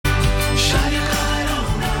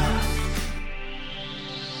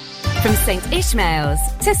From St Ishmael's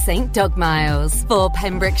to St Dogmiles. For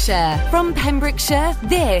Pembrokeshire. From Pembrokeshire,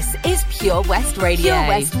 this is Pure West Radio. Pure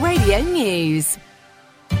West Radio News.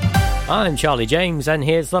 I'm Charlie James, and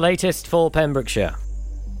here's the latest for Pembrokeshire.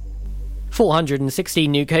 416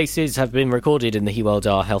 new cases have been recorded in the Hywel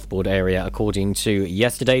Dda Health Board area, according to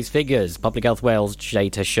yesterday's figures. Public Health Wales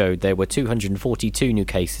data showed there were 242 new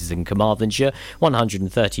cases in Carmarthenshire,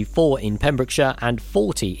 134 in Pembrokeshire and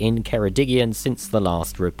 40 in Ceredigion since the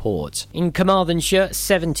last report. In Carmarthenshire,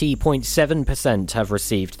 70.7% have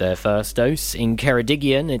received their first dose. In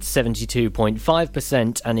Ceredigion, it's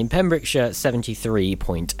 72.5%, and in Pembrokeshire,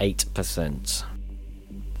 73.8%.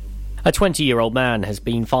 A 20-year-old man has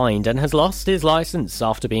been fined and has lost his licence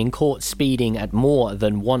after being caught speeding at more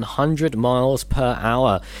than 100 miles per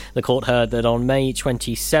hour. The court heard that on May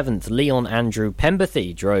 27th, Leon Andrew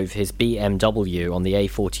Pemberthy drove his BMW on the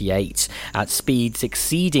A48 at speeds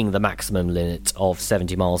exceeding the maximum limit of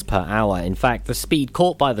 70 miles per hour. In fact, the speed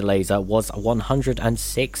caught by the laser was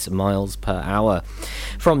 106 miles per hour.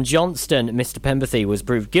 From Johnston, Mr Pemberthy was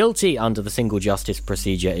proved guilty under the single justice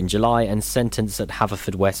procedure in July and sentenced at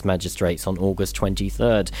Haverfordwest Magistrates on August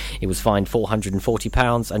 23rd. He was fined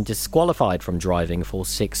 £440 and disqualified from driving for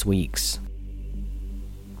 6 weeks.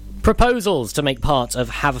 Proposals to make part of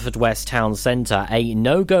Haverfordwest Town Centre a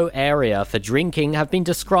no-go area for drinking have been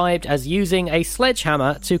described as using a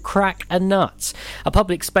sledgehammer to crack a nut. A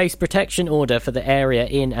public space protection order for the area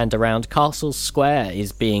in and around Castle Square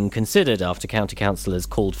is being considered after county councillors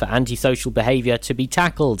called for antisocial behaviour to be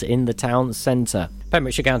tackled in the town centre.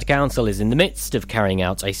 Pembrokeshire County Council is in the midst of carrying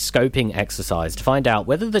out a scoping exercise to find out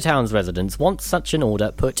whether the town's residents want such an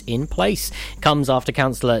order put in place. It comes after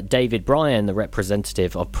Councillor David Bryan, the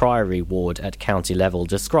representative of Priory Ward at county level,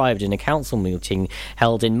 described in a council meeting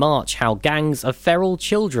held in March how gangs of feral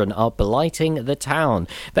children are blighting the town.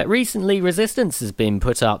 But recently resistance has been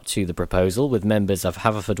put up to the proposal, with members of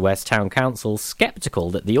Haverfordwest Town Council sceptical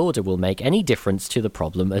that the order will make any difference to the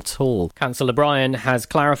problem at all. Councillor Bryan has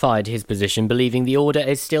clarified his position, believing the order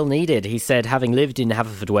is still needed. He said, having lived in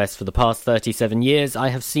Haverfordwest for the past 37 years, I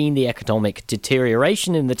have seen the economic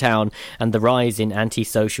deterioration in the town and the rise in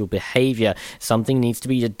antisocial behaviour. Something needs to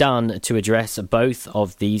be done to address both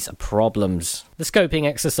of these problems. The scoping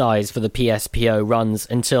exercise for the PSPO runs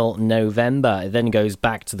until November. It then goes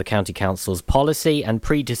back to the County Council's policy and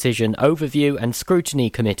pre-decision overview and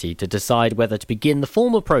scrutiny committee to decide whether to begin the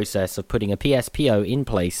formal process of putting a PSPO in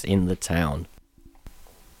place in the town.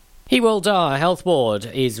 Hywel Dda Health Board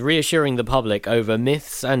is reassuring the public over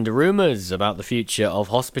myths and rumours about the future of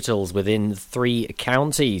hospitals within 3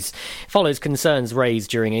 counties. It follows concerns raised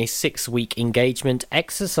during a 6-week engagement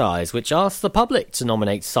exercise, which asked the public to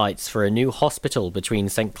nominate sites for a new hospital between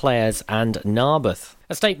St Clair's and Narberth.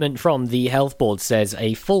 A statement from the Health Board says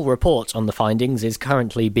a full report on the findings is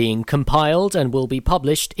currently being compiled and will be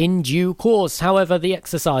published in due course. However, the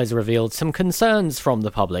exercise revealed some concerns from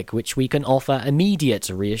the public which we can offer immediate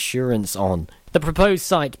reassurance on. The proposed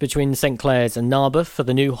site between St Clair's and Narberth for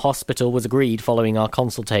the new hospital was agreed following our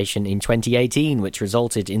consultation in 2018, which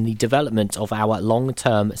resulted in the development of our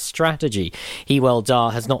long-term strategy. Hywel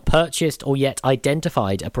Dda has not purchased or yet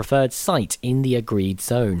identified a preferred site in the agreed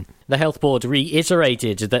zone. The Health Board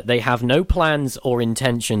reiterated that they have no plans or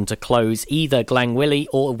intention to close either Glangwili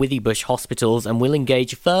or Withybush hospitals and will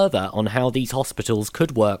engage further on how these hospitals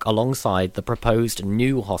could work alongside the proposed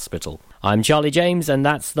new hospital. I'm Charlie James, and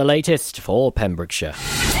that's the latest for Pembrokeshire.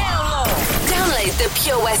 Download the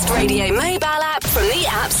Pure West Radio mobile app from the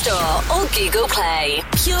App Store or Google Play.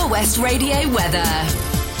 Pure West Radio weather.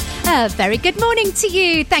 A very good morning to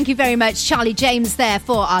you. Thank you very much, Charlie James, there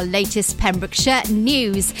for our latest Pembrokeshire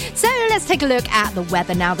news. So let's take a look at the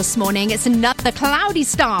weather now this morning. It's another cloudy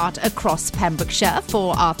start across Pembrokeshire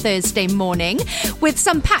for our Thursday morning, with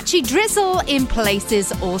some patchy drizzle in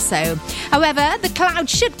places also. However, the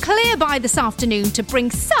clouds should clear by this afternoon to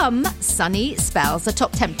bring some sunny spells. A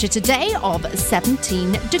top temperature today of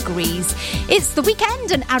 17 degrees. It's the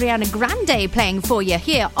weekend and Ariana Grande playing for you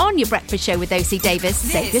here on your breakfast show with OC Davis.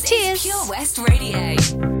 Save your tears. Pure West Radio.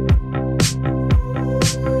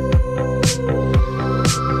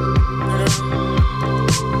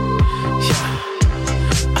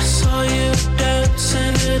 I saw you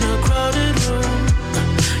dancing in a crowded room.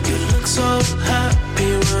 You look so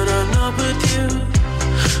happy when I'm not with you.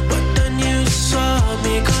 But then you saw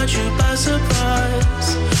me, caught you by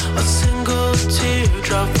surprise. A single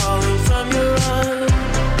teardrop falling from your eye.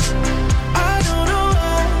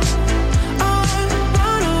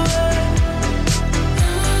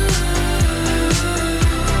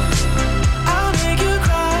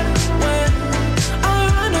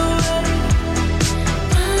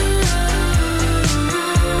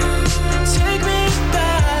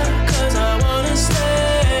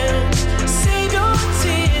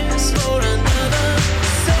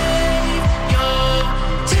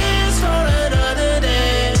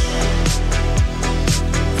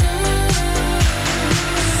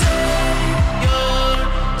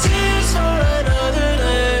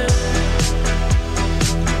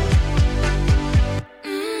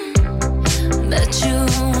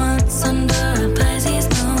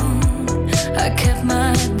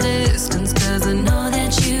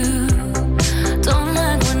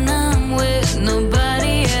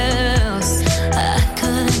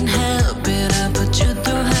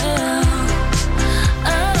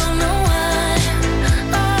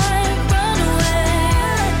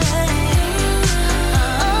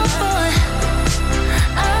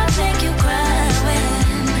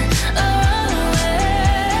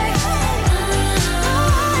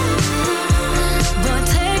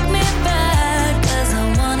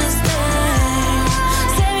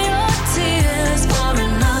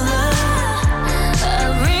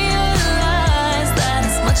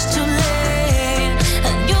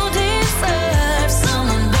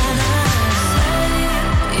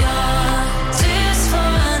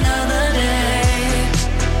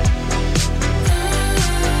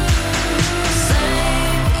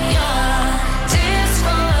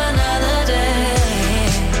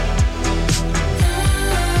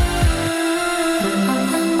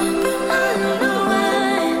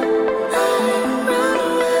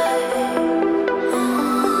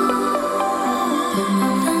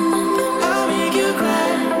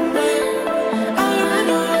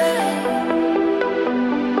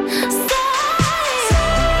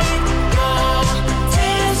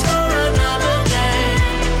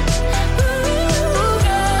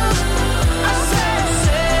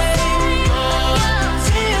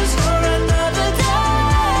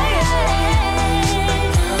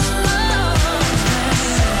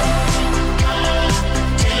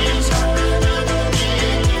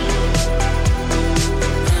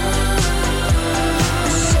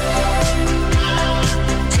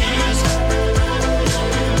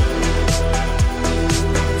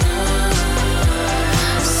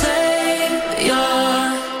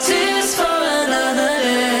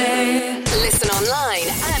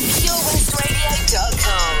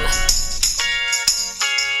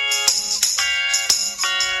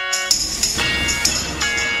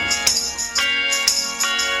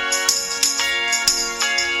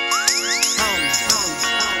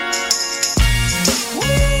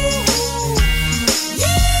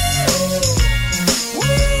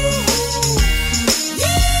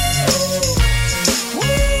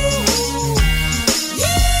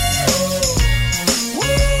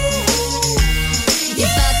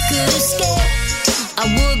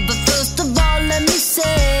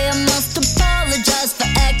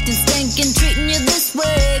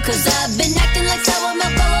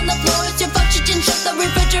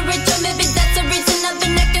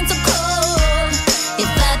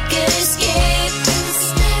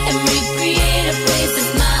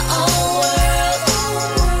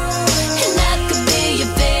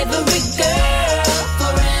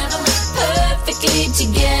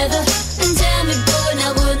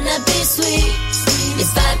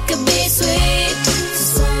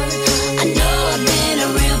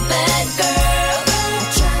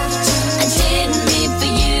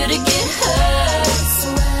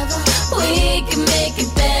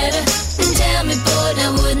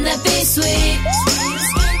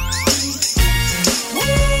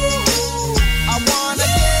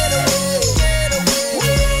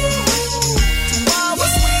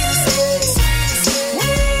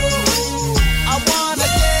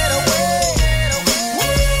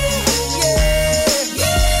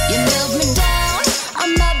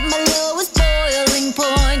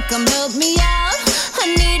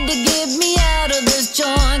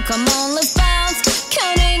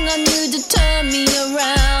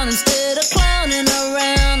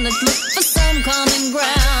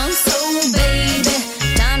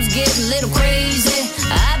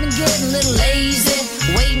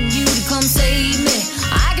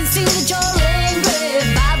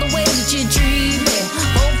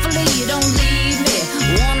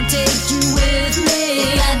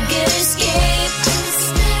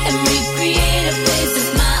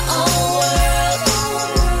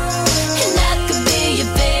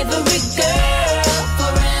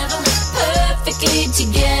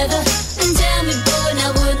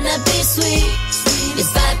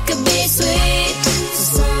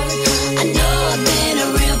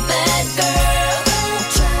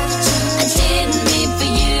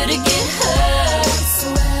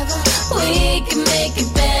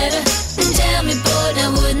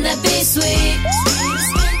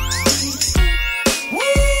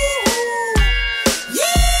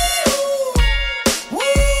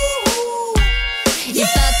 If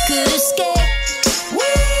I could escape,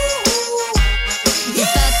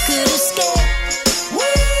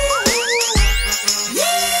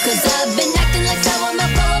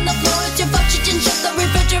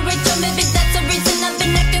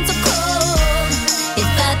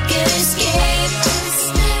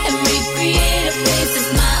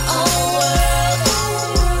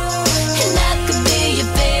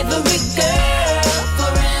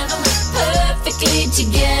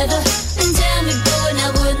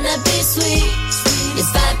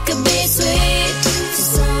 if I could be sweet.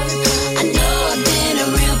 I know I've been a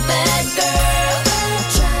real bad girl.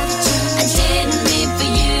 I didn't mean for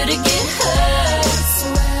you to get hurt.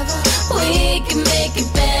 We can make it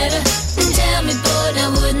better. Tell me, boy, now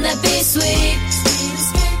wouldn't that be sweet?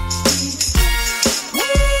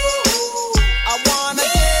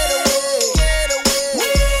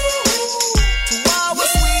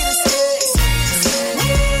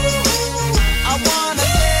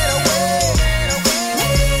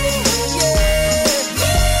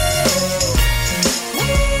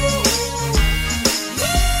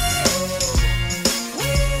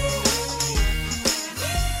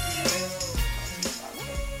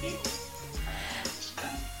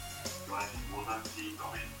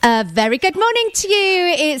 Very good morning to you.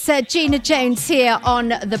 It's Gina Jones here on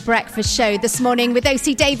The Breakfast Show this morning with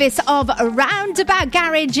OC Davis of Roundabout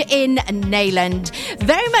Garage in Neyland.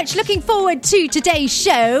 Very much looking forward to today's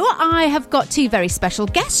show. I have got two very special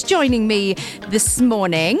guests joining me this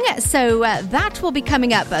morning. So that will be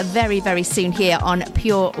coming up very, very soon here on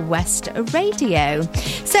Pure West Radio.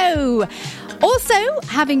 So also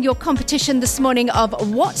having your competition this morning of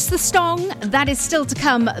What's the Song? That is still to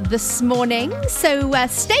come this morning. So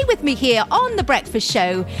stay with me here on The Breakfast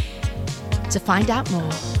Show to find out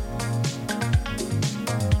more.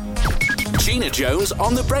 Gina Jones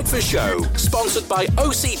on The Breakfast Show, sponsored by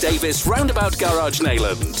OC Davis Roundabout Garage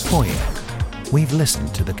Neyland. Oh yeah. We've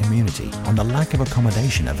listened to the community on the lack of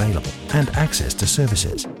accommodation available and access to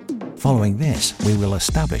services. Following this, we will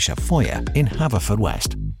establish a foyer in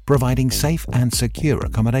Haverfordwest, providing safe and secure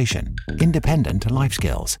accommodation, independent life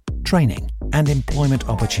skills, training and employment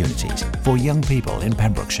opportunities for young people in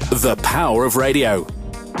Pembrokeshire. The power of radio.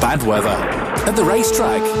 Bad weather. At the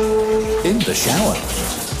racetrack. In the shower.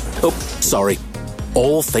 Oh, sorry.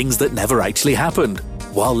 All things that never actually happened.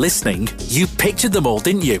 While listening, you pictured them all,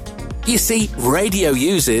 didn't you? You see, radio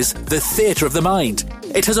uses the theatre of the mind.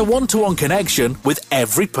 It has a one-to-one connection with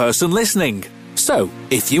every person listening. So,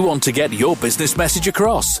 if you want to get your business message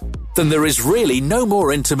across, then there is really no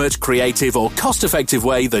more intimate, creative or cost-effective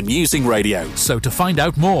way than using radio. So to find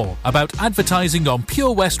out more about advertising on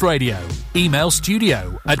Pure West Radio, email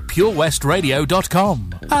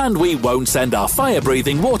studio@purewestradio.com. And we won't send our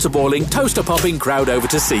fire-breathing, water-boiling, toaster-popping crowd over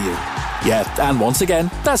to see you. Yeah, and once again,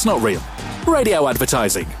 that's not real. Radio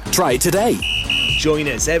advertising. Try it today. Join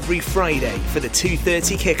us every Friday for the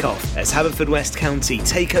 2:30 kickoff as Haverfordwest County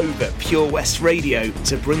take over Pure West Radio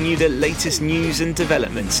to bring you the latest news and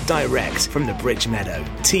developments direct from the Bridge Meadow.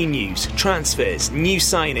 Team news, transfers, new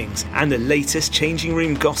signings and the latest changing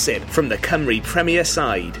room gossip from the Cymru Premier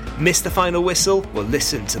side. Miss the final whistle? Well,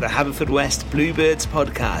 listen to the Haverfordwest Bluebirds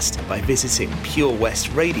podcast by visiting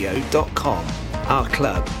purewestradio.com. Our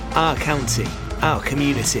club, our county, our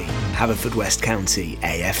community. Haverfordwest County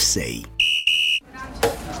AFC.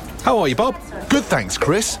 How are you, Bob? Good, thanks,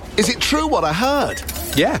 Chris. Is it true what I heard?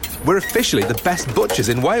 Yeah, we're officially the best butchers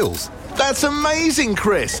in Wales. That's amazing,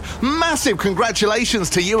 Chris. Massive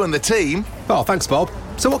congratulations to you and the team. Oh, thanks, Bob.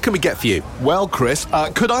 So what can we get for you? Well, Chris,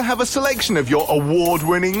 could I have a selection of your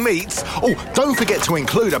award-winning meats? Oh, don't forget to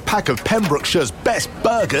include a pack of Pembrokeshire's best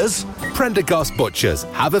burgers. Prendergast Butchers,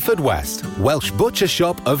 Haverfordwest, Welsh Butcher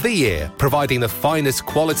Shop of the Year, providing the finest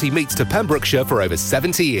quality meats to Pembrokeshire for over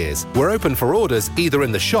 70 years. We're open for orders either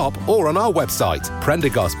in the shop or on our website,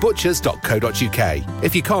 prendergastbutchers.co.uk.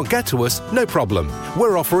 If you can't get to us, no problem.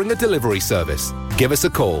 We're offering a delivery service. Give us a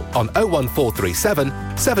call on 01437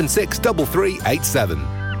 763387.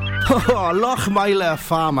 Oh, Lochmeyler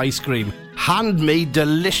Farm Ice Cream. Handmade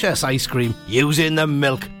delicious ice cream using the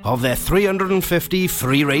milk of their 350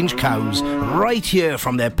 free-range cows right here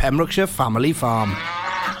from their Pembrokeshire family farm.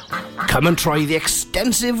 Come and try the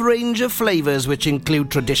extensive range of flavours which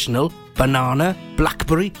include traditional, banana,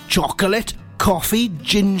 blackberry, chocolate, coffee,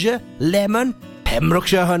 ginger, lemon,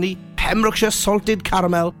 Pembrokeshire honey, Pembrokeshire salted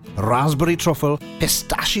caramel, raspberry truffle,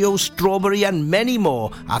 pistachio, strawberry and many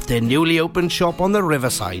more at their newly opened shop on the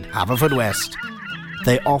Riverside, Haverfordwest.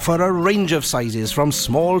 They offer a range of sizes from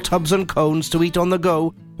small tubs and cones to eat on the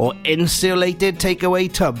go or insulated takeaway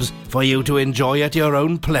tubs for you to enjoy at your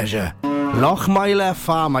own pleasure. Lochmeyler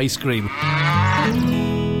Farm Ice Cream.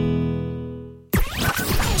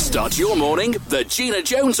 Start your morning the Gina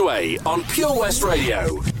Jones way on Pure West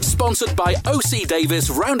Radio. Sponsored by OC Davis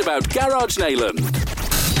Roundabout Garage Neyland.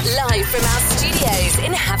 Live from our studios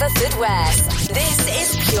in Haverfordwest. This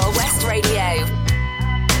is Pure West Radio.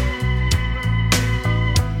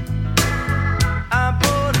 I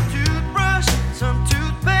bought a toothbrush, some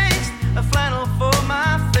toothpaste, a flannel for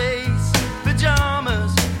my face,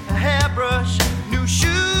 pajamas, a hairbrush, new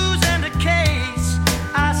shoes and a case.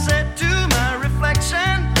 I said to my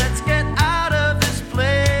reflection, let's get out of this place.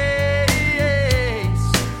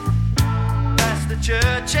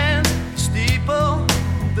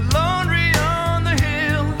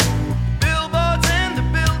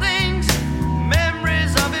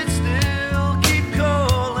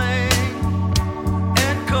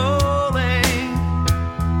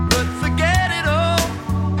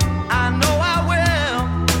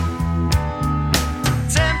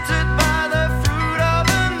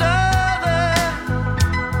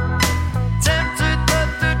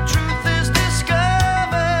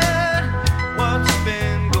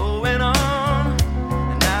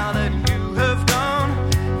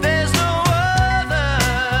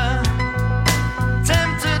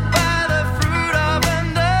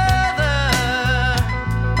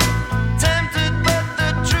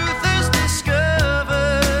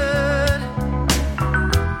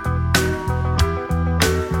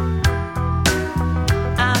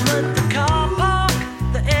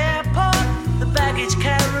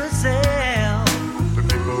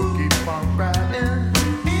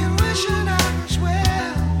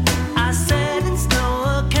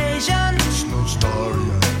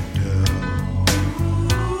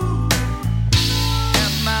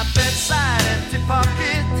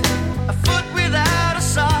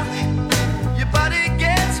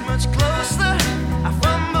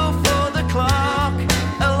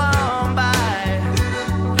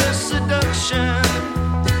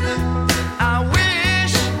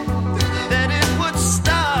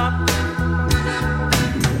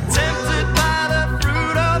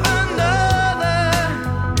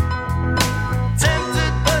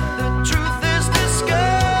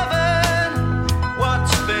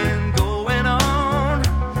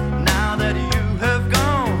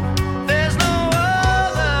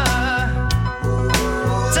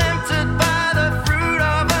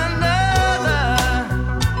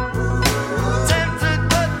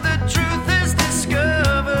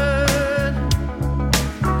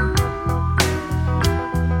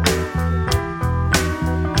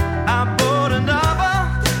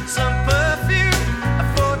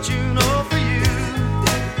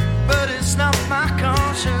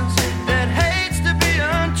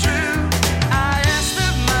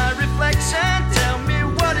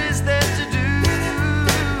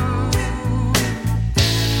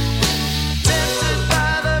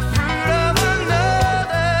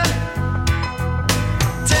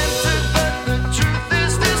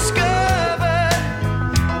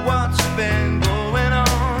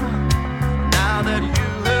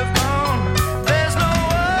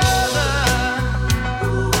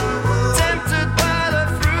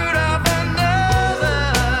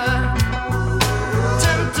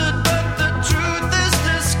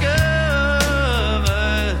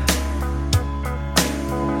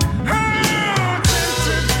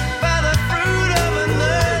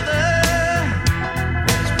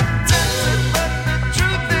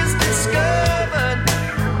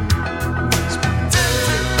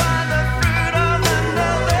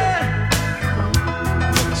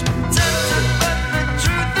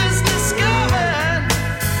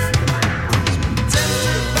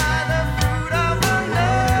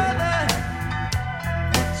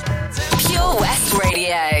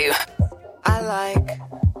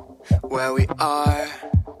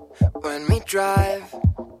 drive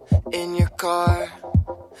in your car.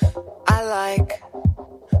 I like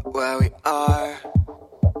where we are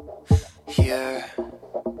here.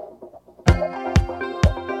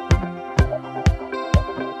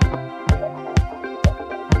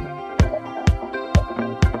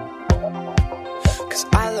 Cause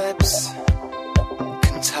our lips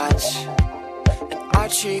can touch and our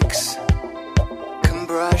cheeks can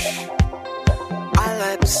brush. Our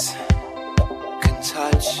lips can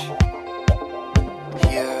touch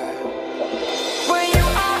here. When you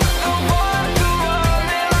are the one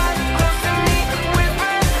that lies close to me,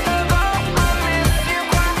 whispers about I miss you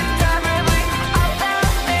quite terribly. I fell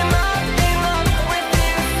in love with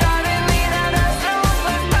you suddenly. That I so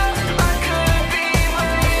but I could be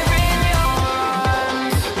believing your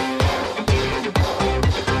eyes.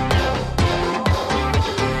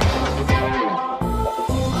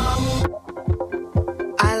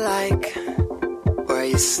 I like where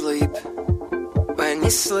you sleep when you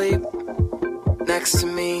sleep next to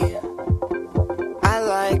me. I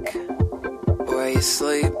like where you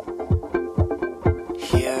sleep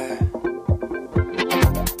here.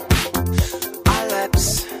 Our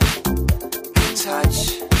lips can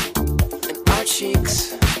touch and our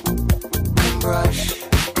cheeks can brush.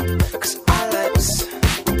 Cause our lips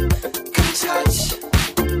can touch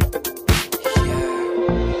here.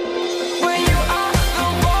 When you are the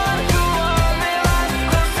one that lies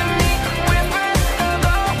close to me, whispers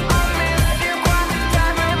about I miss you quite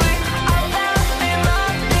terribly. I fell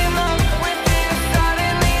in love with you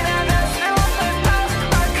suddenly. That I so but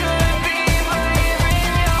I could be believing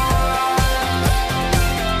your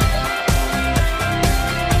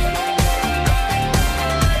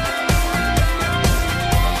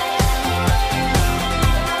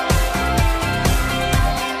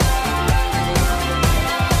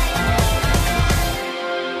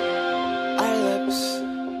Our lips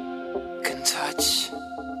can touch.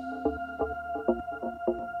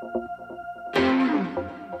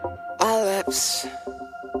 Our lips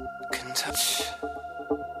can touch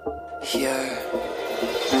here.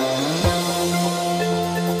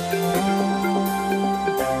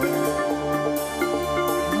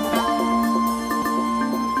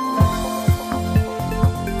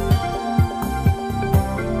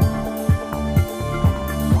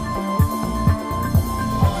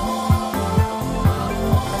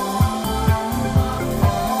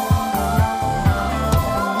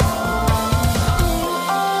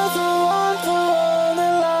 The one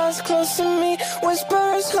that lies close to me,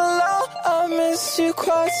 whispers hello, I miss you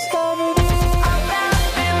quite terribly. I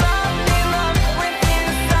fell in love with you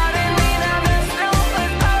suddenly. That I so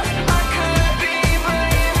but I could be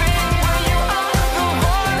believing when you are the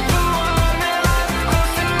one that lies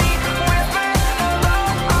close to me, whispers hello,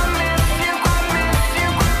 I miss you.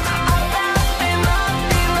 I fell in love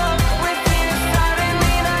with you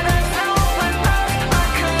suddenly. That I so but I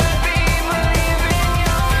could be believing your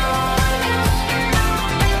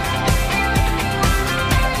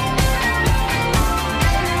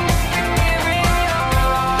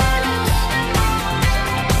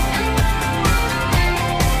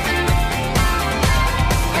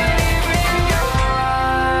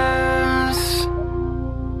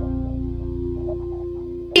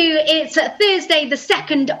It's Thursday, the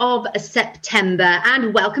 2nd of September,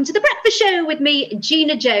 and welcome to The Breakfast Show with me,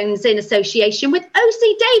 Gina Jones, in association with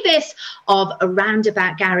OC Davis of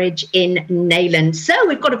Roundabout Garage in Neyland. So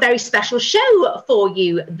we've got a very special show for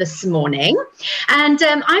you this morning, and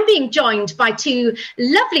I'm being joined by two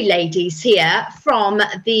lovely ladies here from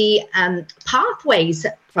the Pathways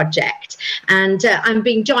Project, and I'm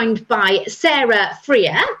being joined by Sarah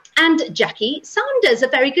Freer and Jackie Sanders. A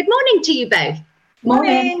very good morning to you both.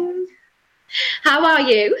 Morning. How are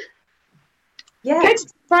you? Yeah, good.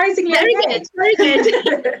 Surprisingly very okay. good. Very good.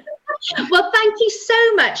 Well, thank you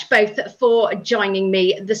so much both for joining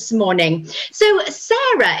me this morning. So,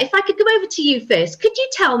 Sarah, if I could go over to you first, could you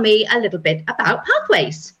tell me a little bit about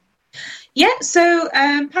Pathways? Yeah, so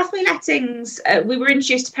Pathway Lettings, we were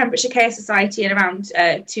introduced to Pembrokeshire Care Society in around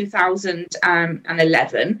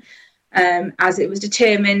 2011. As it was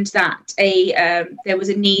determined that there was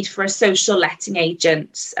a need for a social letting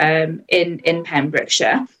agent in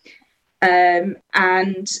Pembrokeshire.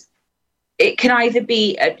 And it can either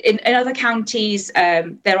be, in other counties,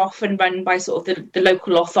 they're often run by sort of the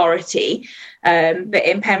local authority. But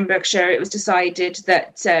in Pembrokeshire, it was decided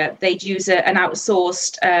that they'd use an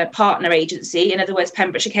outsourced partner agency, in other words,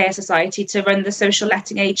 Pembrokeshire Care Society, to run the social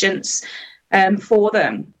letting agents for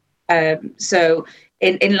them. So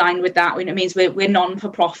in line with that, it means we're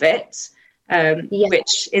non-for-profit,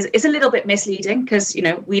 which is a little bit misleading because,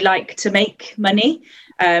 we like to make money,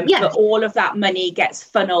 but all of that money gets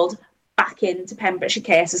funneled back into Pembrokeshire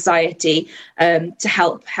Care Society to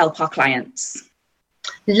help our clients.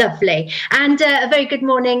 Lovely. And a very good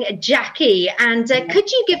morning, Jackie. And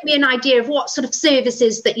could you give me an idea of what sort of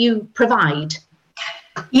services that you provide?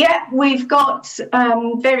 Yeah, we've got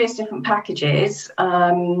various different packages.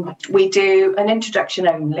 We do an introduction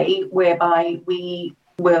only, whereby we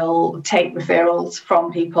will take referrals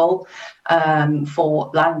from people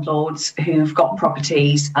for landlords who've got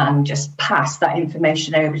properties and just pass that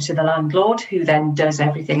information over to the landlord, who then does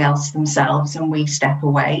everything else themselves, and we step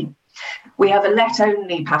away. We have a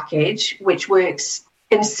let-only package, which works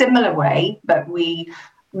in a similar way, but we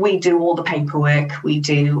do all the paperwork, we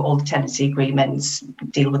do all the tenancy agreements,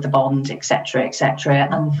 deal with the bond, etc.,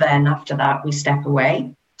 and then after that we step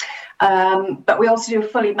away. But we also do a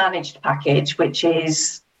fully managed package, which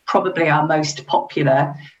is probably our most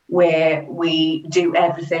popular, where we do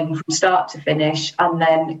everything from start to finish and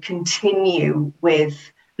then continue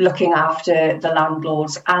with looking after the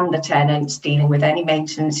landlords and the tenants, dealing with any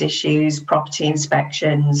maintenance issues, property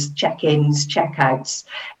inspections, check-ins, check-outs,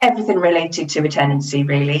 everything related to a tenancy,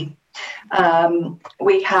 really.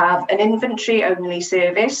 We have an inventory-only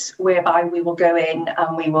service, whereby we will go in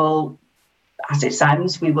and we will, as it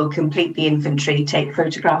sounds, we will complete the inventory, take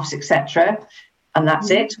photographs, etc., and that's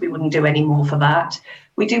it. We wouldn't do any more for that.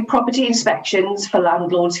 We do property inspections for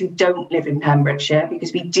landlords who don't live in Pembrokeshire,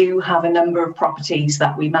 because we do have a number of properties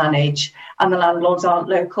that we manage and the landlords aren't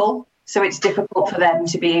local. So it's difficult for them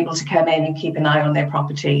to be able to come in and keep an eye on their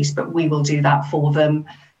properties, but we will do that for them,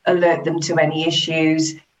 alert them to any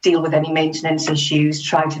issues, deal with any maintenance issues,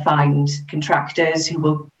 try to find contractors who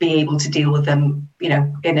will be able to deal with them, in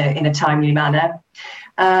a timely manner.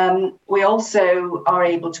 We also are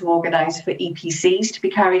able to organise for EPCs to be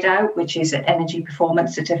carried out, which is an Energy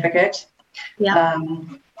Performance Certificate. Yeah.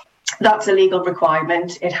 That's a legal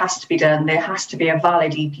requirement. It has to be done. There has to be a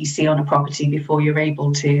valid EPC on a property before you're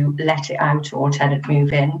able to let it out or tenant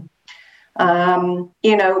move in.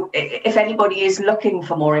 If anybody is looking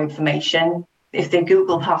for more information, if they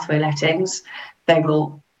Google Pathway Lettings, they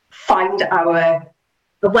will find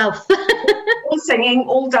the wealth. all singing,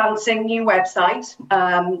 all dancing new website,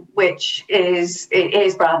 which is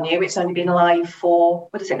brand new. It's only been live for,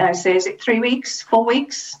 what is it now? So is it 3 weeks, 4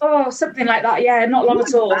 weeks? Oh, something like that. Yeah, not long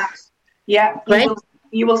at all. Yeah,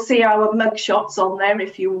 you will see our mug shots on there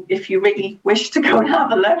if you really wish to go and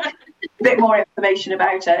have a look. A bit more information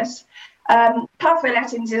about us. Pathway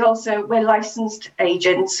Lettings is also, we're licensed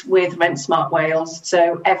agents with Rent Smart Wales,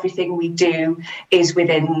 so everything we do is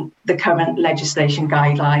within the current legislation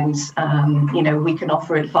guidelines. We can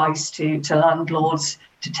offer advice to landlords,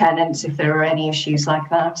 to tenants if there are any issues like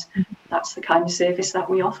that. That's the kind of service that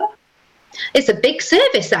we offer. It's a big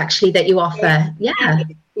service, actually, that you offer. Yeah.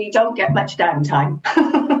 We don't get much downtime.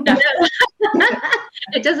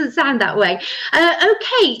 It doesn't sound that way.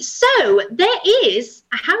 Okay, so there is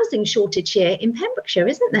a housing shortage here in Pembrokeshire,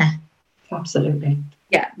 isn't there? Absolutely.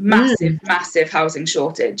 Yeah, massive housing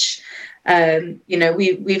shortage.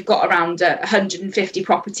 We've got around 150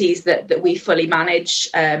 properties that we fully manage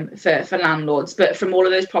for landlords, but from all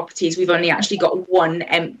of those properties, we've only actually got one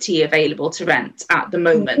empty available to rent at the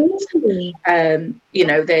moment. Really?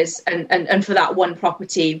 There's and for that one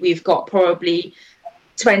property, we've got probably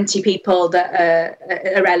 20 people that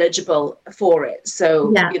are eligible for it.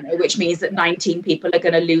 So, which means that 19 people are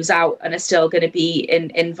going to lose out and are still going to be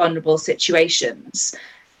in vulnerable situations.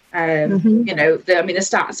 The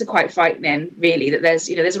stats are quite frightening, really, that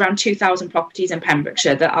there's around 2,000 properties in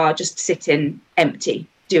Pembrokeshire that are just sitting empty,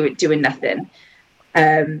 doing nothing,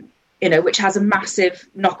 which has a massive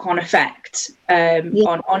knock-on effect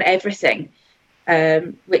on everything,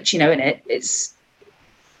 which,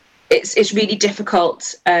 it's really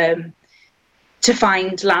difficult to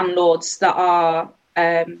find landlords that are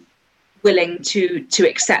willing to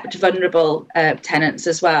accept vulnerable tenants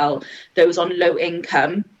as well, those on low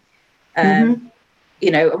income. We're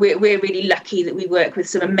really lucky that we work with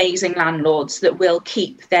some amazing landlords that will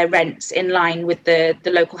keep their rents in line with the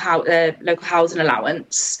local housing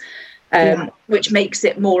allowance, which makes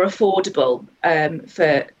it more affordable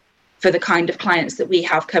for the kind of clients that we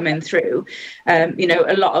have coming through.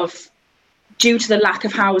 Due to the lack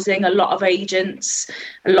of housing, a lot of agents,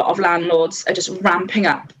 a lot of landlords are just ramping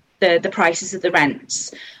up the prices of the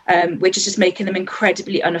rents, which is just making them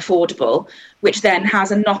incredibly unaffordable, which then has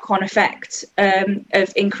a knock-on effect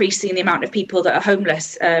of increasing the amount of people that are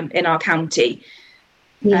homeless in our county.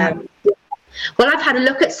 Well, I've had a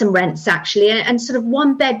look at some rents, actually, and sort of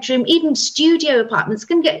one bedroom, even studio apartments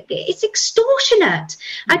it's extortionate.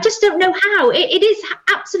 I just don't know how. It is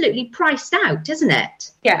absolutely priced out, isn't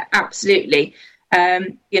it? Yeah, absolutely.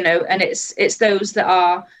 And it's those that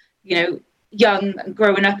are young and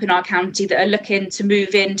growing up in our county that are looking to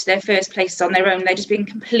move into their first places on their own. They're just being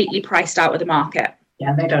completely priced out of the market.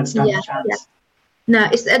 Yeah, they don't stand a chance. Yeah. No,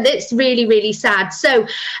 it's really, really sad. So,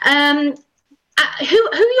 who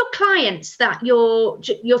are your clients that you're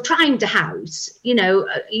trying to house?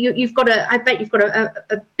 You've got I bet you've got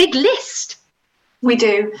a big list. We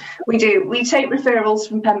do. We take referrals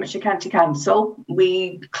from Pembrokeshire County Council.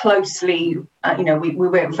 We closely, we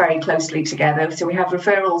work very closely together. So we have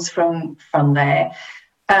referrals from there.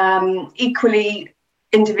 Equally,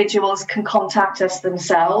 individuals can contact us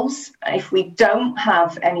themselves. If we don't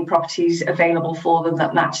have any properties available for them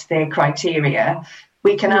that match their criteria,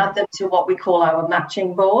 we can add them to what we call our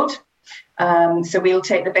matching board. So we'll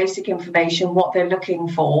take the basic information, what they're looking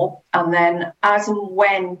for, and then as and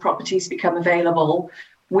when properties become available,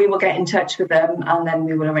 we will get in touch with them and then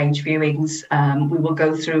we will arrange viewings. We will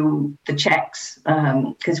go through the checks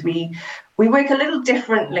because we work a little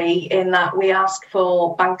differently in that we ask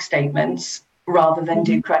for bank statements rather than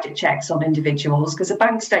do credit checks on individuals, because a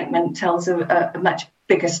bank statement tells a much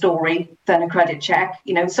bigger story than a credit check.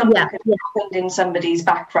 Something could have happened in somebody's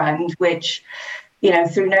background which,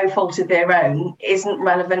 through no fault of their own, isn't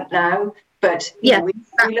relevant now. But we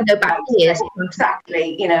look back years.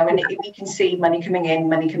 Exactly, and we can see money coming in,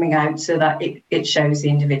 money coming out, so that it shows the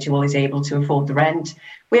individual is able to afford the rent.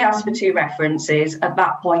 We ask for 2 references. At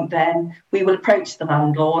that point, then we will approach the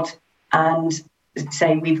landlord and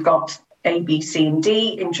say we've got A, B, C, and D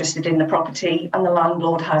interested in the property, and the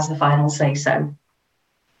landlord has the final say so.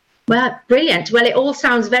 Well, brilliant. Well, it all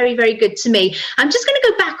sounds very, very good to me. I'm just going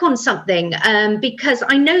to go back on something because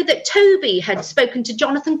I know that Toby had spoken to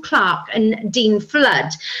Jonathan Clark and Dean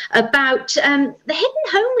Flood about the hidden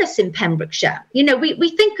homeless in Pembrokeshire.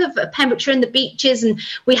 We think of Pembrokeshire and the beaches, and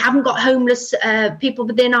we haven't got homeless people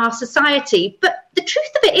within our society. But the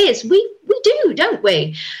truth of it is we do, don't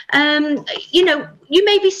we? You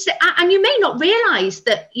may be, and you may not realise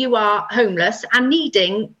that you are homeless and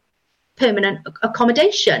needing permanent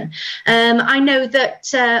accommodation. I know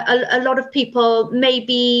that a lot of people,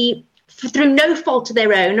 maybe through no fault of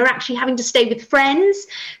their own, are actually having to stay with friends,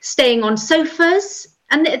 staying on sofas.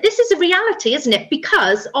 And this is a reality, isn't it?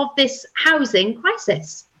 Because of this housing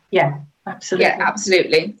crisis. Yeah, absolutely. Yeah,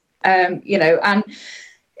 absolutely. And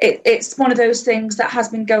it's one of those things that has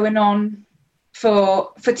been going on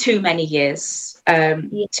for too many years.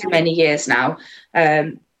 Too many years now.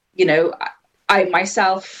 I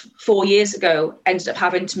myself, 4 years ago, ended up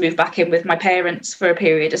having to move back in with my parents for a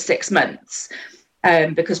period of 6 months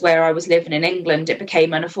because where I was living in England, it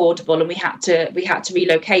became unaffordable, and we had to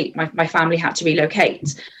relocate. My family had to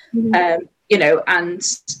relocate. And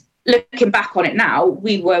looking back on it now,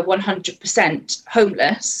 we were 100%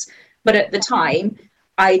 homeless. But at the time,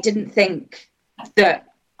 I didn't think that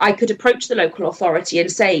I could approach the local authority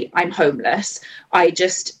and say I'm homeless. I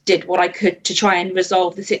just did what I could to try and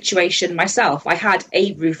resolve the situation myself. I had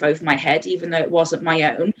a roof over my head, even though it wasn't my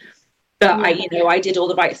own. But I did all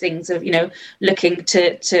the right things of, looking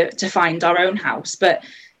to find our own house. But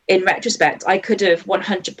in retrospect, I could have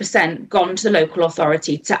 100% gone to the local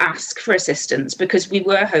authority to ask for assistance because we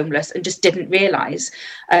were homeless and just didn't realise.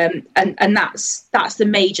 And that's the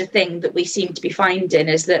major thing that we seem to be finding,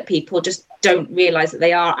 is that people just don't realise that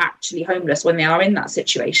they are actually homeless when they are in that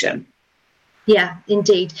situation. Yeah,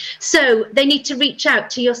 indeed. So they need to reach out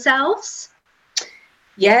to yourselves?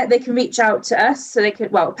 Yeah, they can reach out to us. So they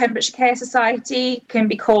could, Pembrokeshire Care Society can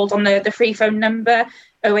be called on the free phone number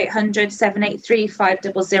 0800 783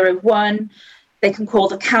 5001. They can call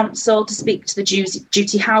the council to speak to the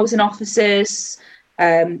duty housing officers,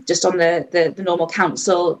 just on the normal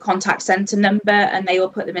council contact centre number, and they will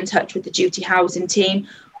put them in touch with the duty housing team.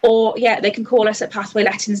 Or, they can call us at Pathway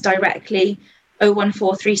Lettings directly,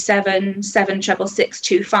 01437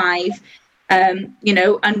 76625.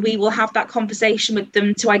 And we will have that conversation with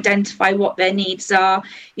them to identify what their needs are.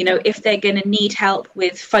 If they're going to need help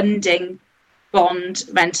with funding, bond,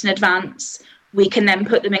 rent in advance, we can then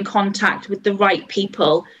put them in contact with the right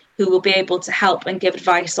people who will be able to help and give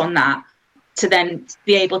advice on that, to then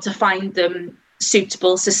be able to find them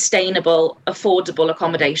suitable, sustainable, affordable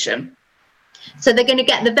accommodation. So they're going to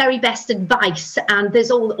get the very best advice, and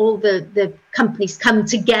there's all the companies come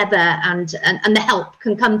together, and the help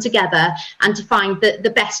can come together, and to find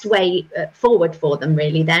the best way forward for them,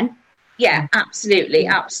 really, then. Yeah, absolutely.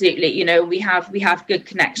 We have good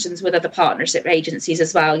connections with other partnership agencies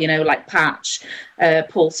as well, like Patch,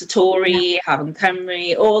 Paul Satori, Haven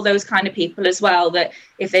Cymru, all those kind of people as well, that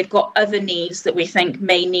if they've got other needs that we think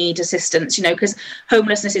may need assistance, because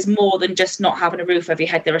homelessness is more than just not having a roof over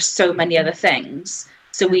your head. There are so many other things.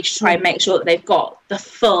 So we try and make sure that they've got the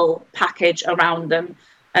full package around them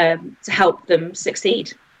to help them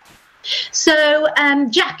succeed. So,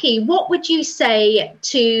 Jackie, what would you say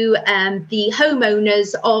to the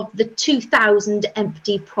homeowners of the 2,000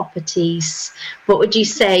 empty properties? What would you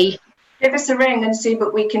say? Give us a ring and see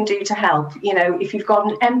what we can do to help. You know, if you've got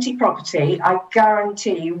an empty property, I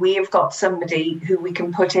guarantee you we have got somebody who we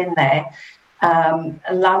can put in there.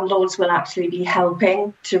 Landlords will actually be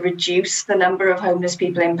helping to reduce the number of homeless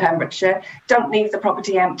people in Pembrokeshire. Don't leave the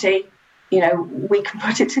property empty. You know, we can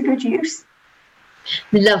put it to good use.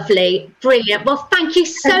 Lovely. Brilliant. Well, thank you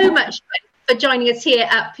so much for joining us here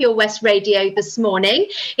at Pure West Radio this morning.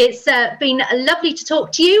 It's been lovely to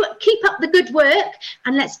talk to you. Keep up the good work,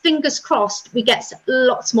 and let's fingers crossed we get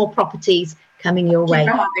lots more properties coming your way. Thank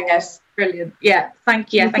you for having us. Brilliant. Yeah,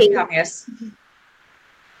 thank you. Thank you for having us.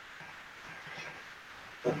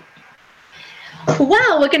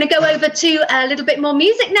 Well, we're going to go over to a little bit more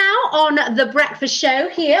music now on The Breakfast Show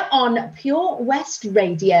here on Pure West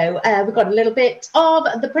Radio. We've got a little bit of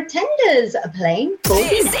The Pretenders playing.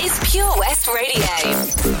 This is Pure West Radio.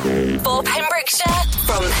 For Pembrokeshire,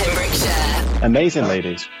 from Pembrokeshire. Amazing,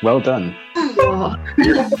 ladies. Well done.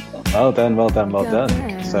 Well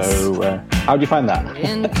done. So, how do you find that?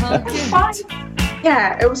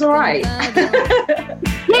 Yeah, it was all right.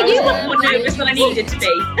 Yeah, you were more nervous than I needed to be.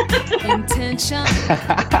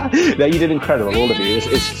 No, you did incredible, all of you.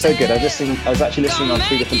 It's so good. I was actually listening on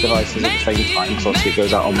 3 different devices at the same time, because obviously it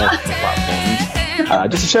goes out on multiple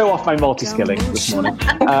platforms. Just to show off my multi-skilling this morning.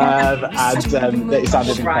 And it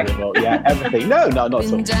sounded incredible. Yeah, everything. No, not at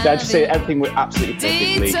all. Yeah, just say everything went absolutely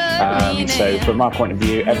perfectly. So from my point of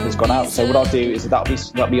view, everything's gone out. So what I'll do is that'll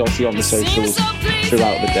be obviously on the socials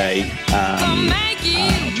throughout the day.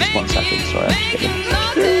 Just 1 second, sorry.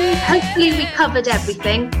 Hopefully we covered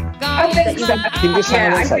everything. Can you just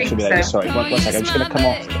hang on 1 second? So. Sorry, one second. I'm just going to come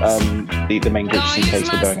off the main group just in case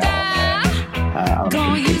we're going out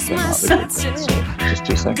on just 2 seconds.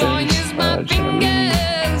 Just going to leave.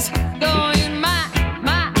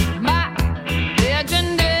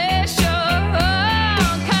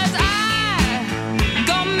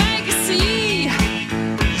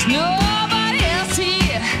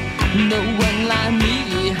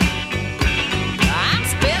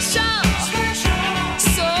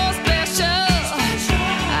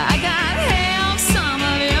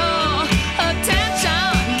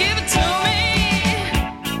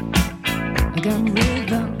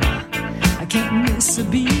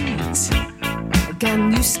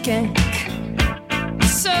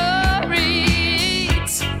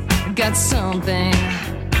 Got something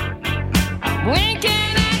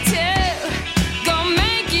winking at you, gonna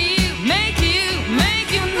make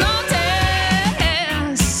you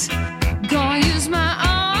notice. Gonna use my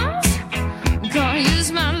arms, gonna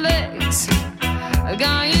use my legs,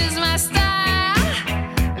 gonna use my style,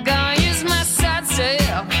 gonna use my side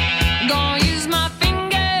step, gonna use my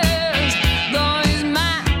fingers, gonna use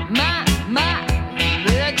my imagination.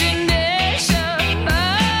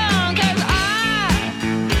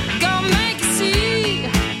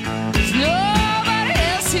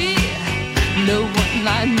 No one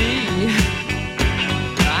like me.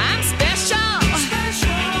 I'm special,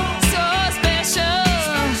 so special.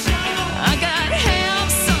 I gotta have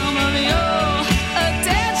some of your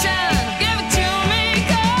attention. Give it to me,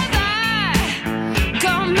 'cause I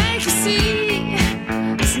gonna make you see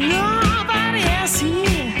there's nobody else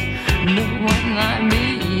here. No one like me.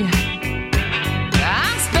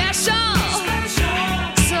 I'm special,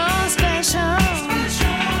 so special.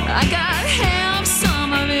 I gotta have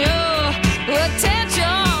some of your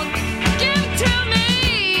attention, give it to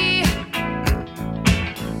me.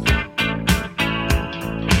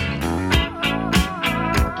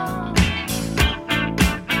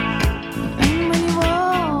 And when you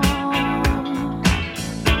walk,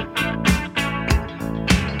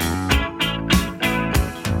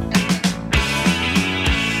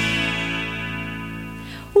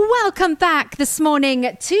 Welcome back this morning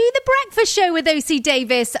to The Breakfast Show with OC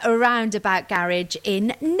Davis, Roundabout Garage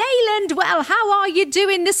in Neyland. Well, how are you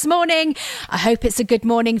doing this morning? I hope it's a good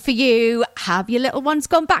morning for you. Have your little ones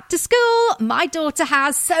gone back to school? My daughter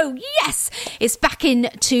has. So yes, it's back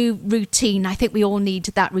into routine. I think we all need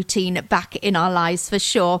that routine back in our lives for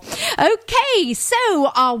sure. Okay,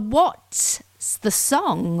 so What's the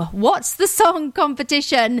Song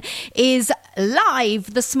competition is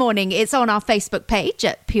live this morning. It's on our Facebook page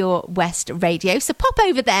at Pure West Radio. So pop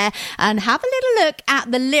over there and have a little look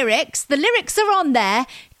at the lyrics. The lyrics are on there.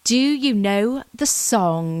 Do you know the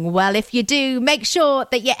song? Well, if you do, make sure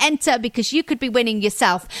that you enter because you could be winning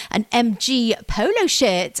yourself an MG polo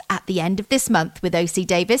shirt at the end of this month with OC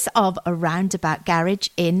Davis of A Roundabout Garage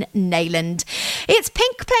in Neyland. It's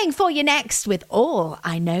Pink playing for you next with All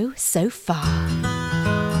I Know So Far.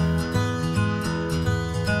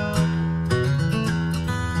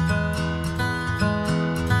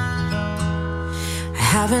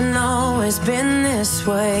 Haven't always been this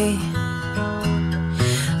way.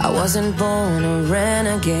 I wasn't born a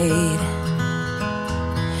renegade.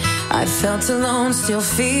 I felt alone, still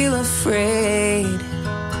feel afraid.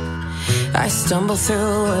 I stumble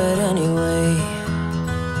through it anyway.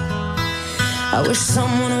 I wish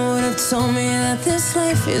someone would have told me that this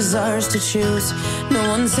life is ours to choose. No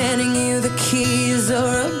one's handing you the keys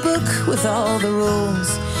or a book with all the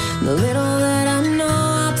rules. The little that I know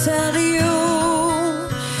I'll tell you.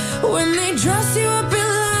 When they dress you up in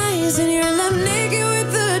lies and you're left naked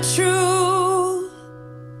with the truth,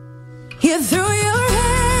 you throw your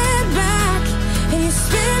head back and you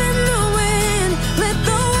spin in the wind. Let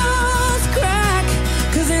the walls crack,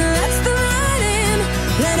 cause it lets the light in.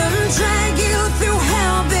 Let them drag you through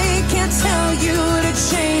hell. They can't tell you to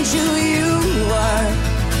change who you are.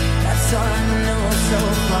 That's all I know so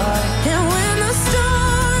far. And when the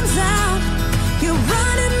storm's out, you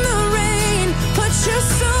run in the rain. Put your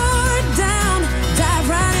sword down, dive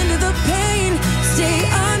right into the pain. Stay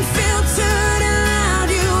unfiltered and loud.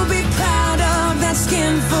 You'll be proud of that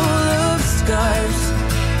skin full of scars.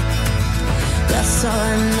 That's all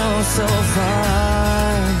I know so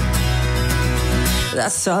far.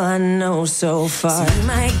 That's all I know so far. So you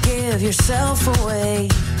might give yourself away,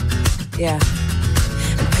 yeah,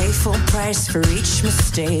 and pay full price for each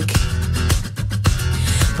mistake.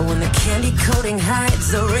 But when the candy coating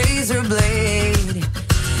hides the razor blade,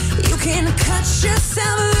 you can cut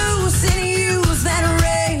yourself loose and use that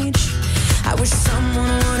rage. I wish someone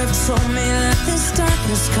would have told me that this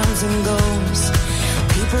darkness comes and goes.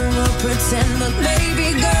 People will pretend, but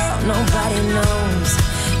baby girl, nobody knows.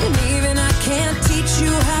 And even I can't teach you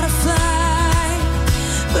how to fly,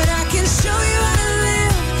 but I can show you how to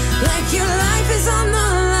live like your life is on the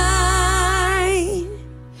line.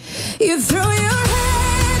 You throw your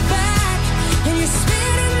head back and you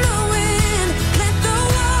spin in the wind. Let the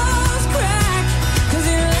walls crack, cause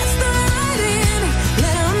it lets the light in.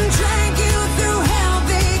 Let them drag you through hell.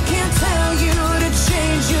 They can't tell you to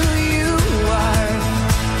change who you are.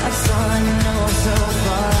 That's all I know so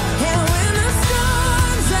far. And when the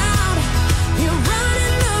storm's out, you run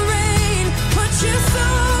in the rain. Put your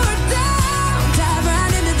sword down, dive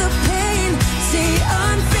right into the pain. Stay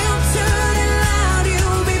unfiltered and loud.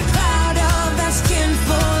 You'll be proud of that skin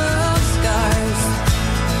full of scars.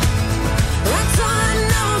 That's all I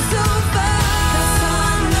know so far. That's all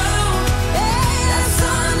I know. Hey, that's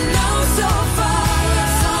all I know so far.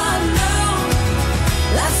 That's all I know.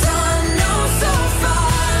 That's all I know so far.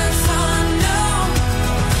 That's all I know.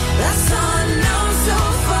 That's all I know so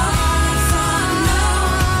far. That's all I know.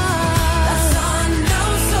 That's all I know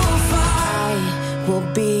so far. I will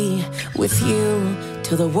be with you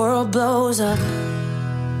till the world blows up.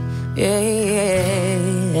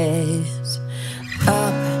 Yes.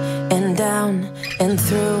 Up and down and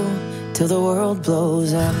through till the world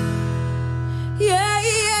blows up. Yeah,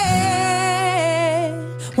 yeah.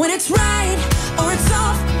 When it's right or it's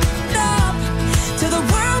off, up till the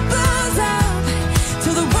world blows up,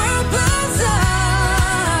 till the world blows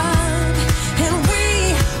up, and we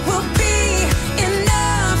will be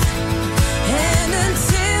enough. And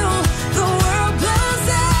until the world blows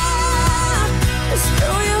up, just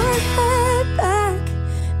throw your head back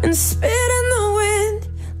and spit in the wind.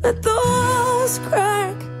 Let the walls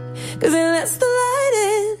crack, cause it lets the light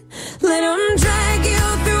in. Let them drag you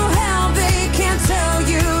through hell. They can't tell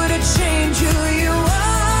you to change who you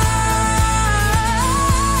are.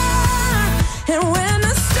 And when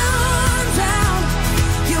the storm's out,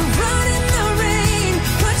 you run in the rain.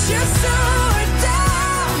 Put your sword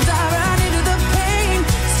down, dive right into the pain.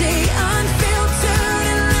 Stay unfiltered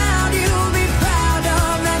and loud. You'll be proud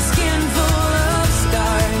of that skin full of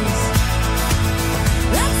scars.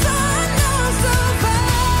 That's all I know so far.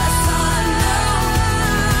 That's all I know.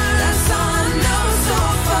 That's all I know so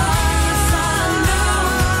far. That's all I know.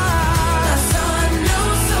 That's all I know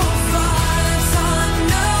so far. That's all I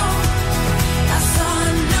know. That's all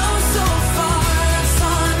I know so far. That's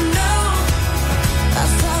all I know.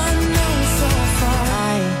 That's all I know so far.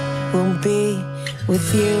 I will be with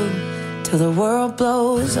you till the world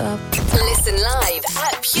blows up. Listen live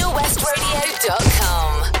at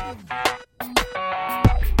purewestradio.com.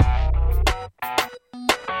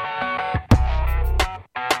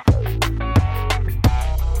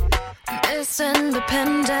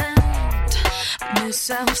 Independent, Miss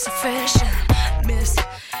Self-Sufficient, Miss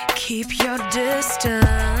Keep Your Distance,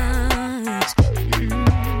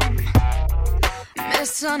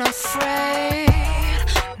 Miss Unafraid,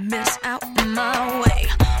 Miss Out My Way,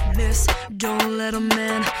 Miss Don't Let a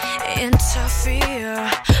Man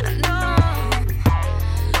Interfere, no,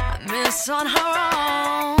 Miss On Her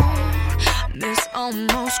Own, Miss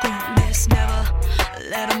Almost Grown, Miss Never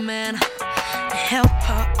Let a Man help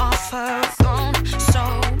her off her throne. So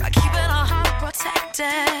by keeping her heart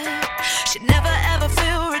protected, she'd never ever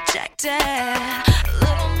feel rejected.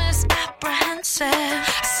 Little Miss Apprehensive,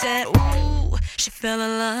 I said, ooh, she fell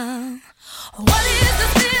in love. What is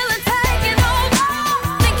this feeling taking over?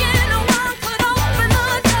 Thinking no one could open the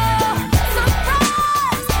door.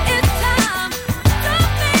 Surprise, it's time to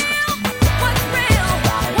feel what's real.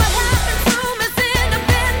 What happened to Miss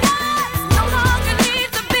Independence no longer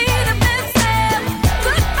needs to be defensive.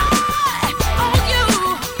 Goodbye, all you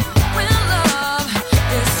when love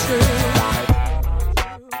is true.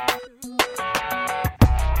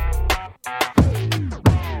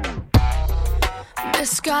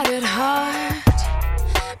 Misguided heart,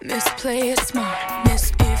 misplay it smart,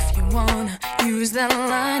 miss if you wanna use that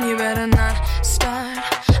line, you better not start.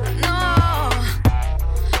 No,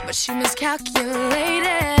 but she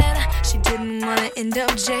miscalculated. She didn't wanna end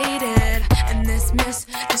up jaded, and this miss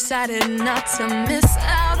decided not to miss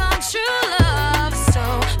out on true love. So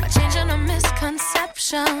by changing her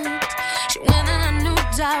misconceptions, she went in a new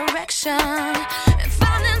direction and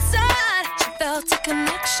found inside she felt a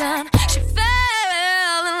connection. She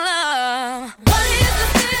fell in love. What is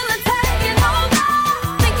this feeling taking over?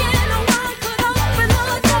 Thinking no one could open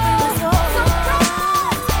the door.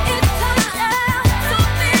 Surprise, it's time to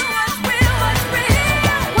feel what's real, what's real.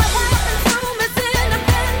 What happened to Miss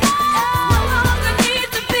Independence no longer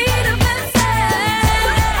needs to be defensive.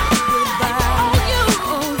 Goodbye,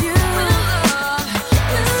 oh you when love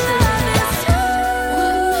is true.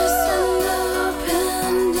 When Miss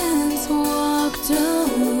Independence walked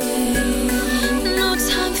away, no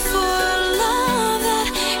time for love that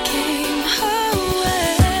came her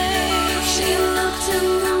way. She looked in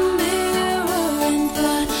the mirror and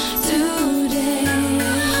thought, today,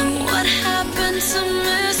 what happened to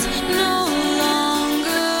Miss no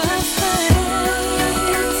longer afraid?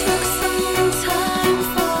 It took some time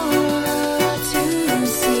for her to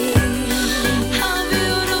see how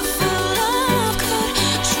beautiful love could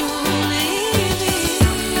truly be.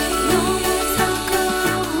 No more talk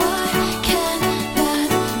of what can that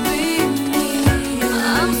be me.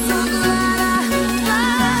 I'm so glad I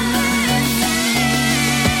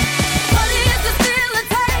What is this feeling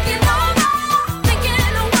taking over? Thinking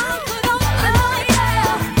no one could open the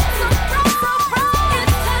door. Surprise, surprise,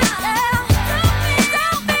 it's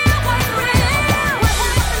time to feel what's real. What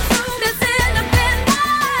happened to Miss Independence?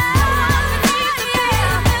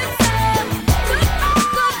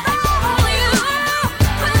 Goodbye, all you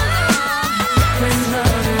when love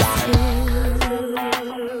is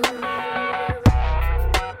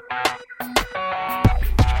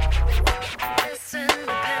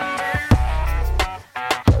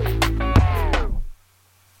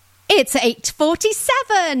It's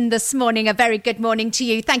 8:47 this morning. A very good morning to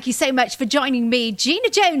you. Thank you so much for joining me, Gina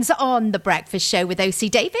Jones, on The Breakfast Show with OC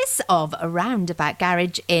Davis of Roundabout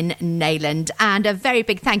Garage in Neyland. And a very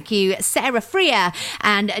big thank you, Sarah Freer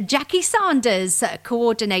and Jackie Sanders,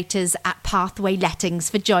 coordinators at Pathway Lettings,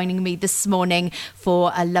 for joining me this morning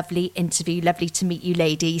for a lovely interview. Lovely to meet you,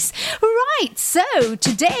 ladies. Right, so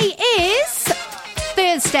today is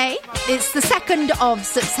Thursday. It's the 2nd of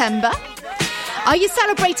September. Are you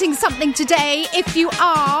celebrating something today? If you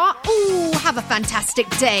are, ooh, have a fantastic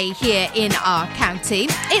day here in our county.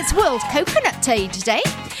 It's World Coconut Day today.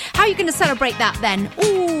 How are you going to celebrate that then?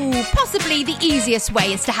 Ooh, possibly the easiest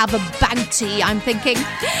way is to have a bounty, I'm thinking.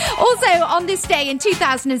 Also, on this day in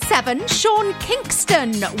 2007, Sean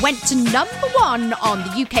Kingston went to #1 on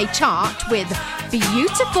the UK chart with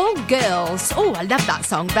Beautiful Girls. Oh, I love that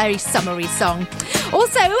song. Very summery song.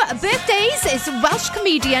 Also, birthdays is Welsh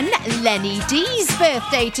comedian Lenny D's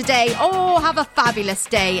birthday today. Oh, have a fabulous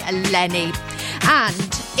day, Lenny.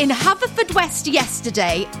 And in Haverfordwest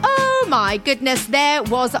yesterday, oh my goodness, there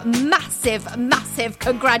was massive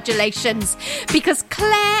congratulations, because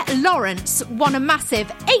Claire Lawrence won a massive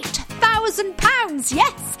 £8,000.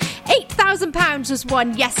 Yes, £8,000 was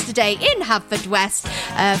won yesterday in Haverfordwest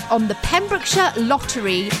on the Pembrokeshire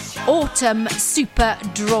Lottery Autumn Super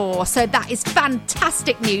Draw. So that is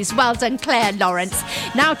fantastic news. Well done, Claire Lawrence.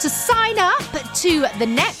 Now, to sign up to the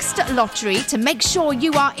next lottery, to make sure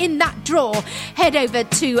you are in that draw, head over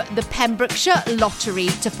to the Pembrokeshire Lottery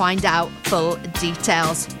to find out full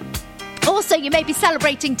details. Also, you may be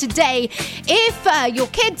celebrating today if your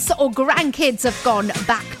kids or grandkids have gone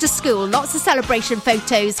back to school. Lots of celebration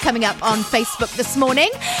photos coming up on Facebook this morning.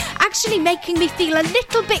 Actually making me feel a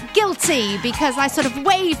little bit guilty because I sort of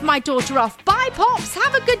waved my daughter off. Bye, Pops,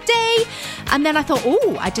 have a good day. And then I thought,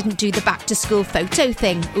 oh, I didn't do the back to school photo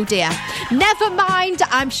thing. Oh dear. Never mind.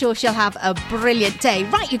 I'm sure she'll have a brilliant day.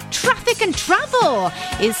 Right, your traffic and travel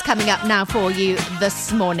is coming up now for you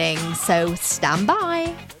this morning. So stand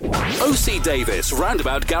by. OC Davis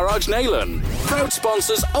Roundabout Garage Neyland. Proud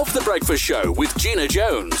sponsors of The Breakfast Show with Gina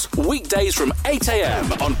Jones. Weekdays from 8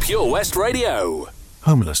 a.m. on Pure West Radio.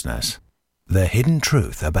 Homelessness. The hidden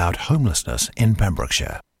truth about homelessness in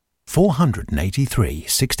Pembrokeshire. 483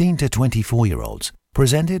 16 to 24-year-olds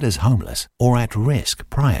presented as homeless or at risk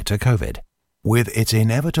prior to COVID. With its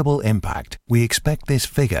inevitable impact, we expect this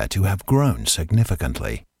figure to have grown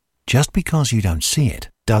significantly. Just because you don't see it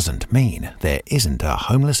doesn't mean there isn't a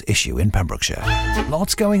homeless issue in Pembrokeshire.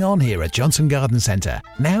 Lots going on here at Johnson Garden Centre.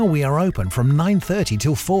 Now we are open from 9:30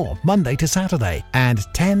 till 4, Monday to Saturday, and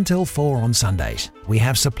 10 till 4 on Sundays. We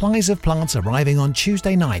have supplies of plants arriving on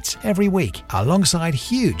Tuesday nights every week, alongside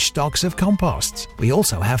huge stocks of composts. We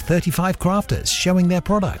also have 35 crafters showing their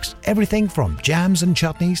products, everything from jams and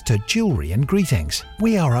chutneys to jewellery and greetings.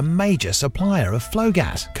 We are a major supplier of flow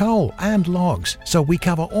gas, coal and logs, so we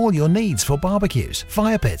cover all your needs for barbecues,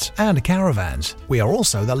 fire pits and caravans. We are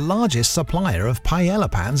also the largest supplier of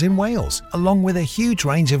paella pans in Wales, along with a huge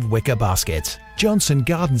range of wicker baskets. Johnson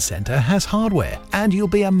Garden Centre has hardware, and you'll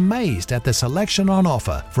be amazed at the selection on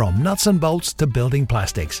offer, from nuts and bolts to building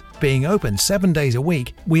plastics. Being open 7 days a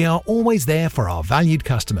week, we are always there for our valued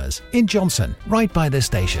customers. In Johnson, right by the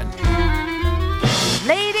station.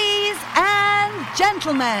 Ladies and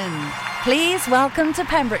gentlemen, please welcome to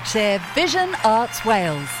Pembrokeshire Vision Arts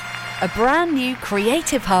Wales, a brand new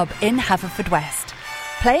creative hub in Haverfordwest,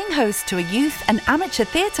 playing host to a youth and amateur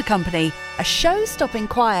theatre company, a show-stopping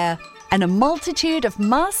choir, and a multitude of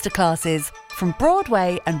masterclasses from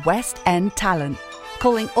Broadway and West End talent,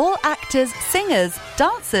 calling all actors, singers,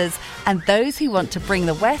 dancers, and those who want to bring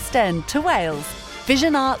the West End to Wales.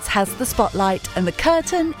 Vision Arts has the spotlight and the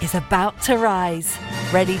curtain is about to rise.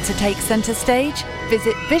 Ready to take centre stage?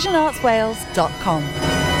 Visit visionartswales.com.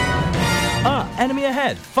 Ah, enemy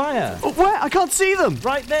ahead. Fire. Oh, where? I can't see them.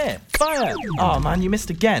 Right there. Fire. Oh, man, you missed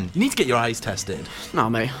again. You need to get your eyes tested. Nah,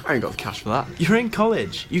 mate, I ain't got the cash for that. You're in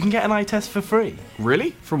college. You can get an eye test for free.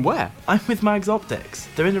 Really? From where? I'm with Mags Optics.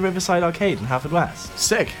 They're in the Riverside Arcade in Haverfordwest.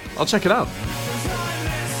 Sick. I'll check it out.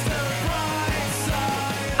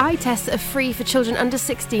 Eye tests are free for children under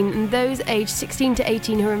 16 and those aged 16 to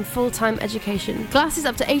 18 who are in full-time education. Glasses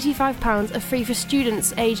up to £85 are free for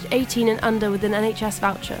students aged 18 and under with an NHS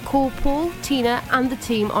voucher. Call Paul, Tina and the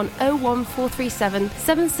team on 01437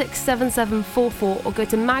 767744 or go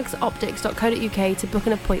to magsoptics.co.uk to book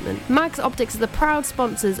an appointment. Mags Optics are the proud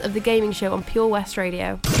sponsors of the gaming show on Pure West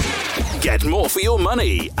Radio. Get more for your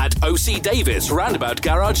money at OC Davis Roundabout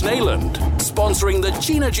Garage Neyland, sponsoring the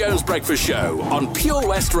Gina Jones Breakfast Show on Pure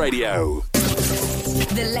West Radio.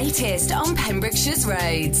 The latest on Pembrokeshire's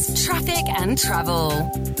roads, traffic and travel.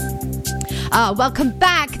 Welcome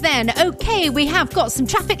back then. OK, we have got some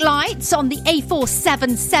traffic lights on the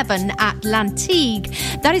A477 at Lantigue.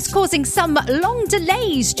 That is causing some long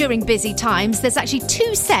delays during busy times. There's actually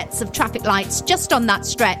 2 sets of traffic lights just on that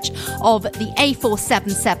stretch of the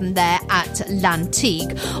A477 there at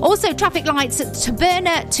Lantigue. Also, traffic lights at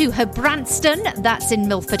Taberna to Hebranston, that's in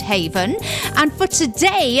Milford Haven. And for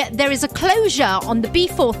today, there is a closure on the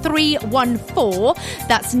B4314,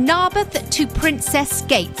 that's Narberth to Princess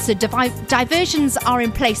Gate. So diversions are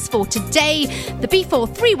in place for today. The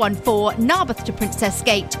B4314 Narberth to Princess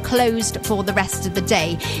Gate closed for the rest of the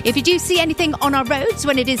day. If you do see anything on our roads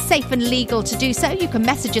when it is safe and legal to do so, you can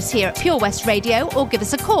message us here at Pure West Radio or give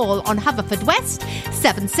us a call on Haverfordwest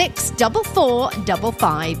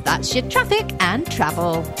 764455. That's your traffic and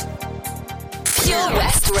travel. Pure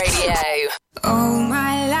West Radio. All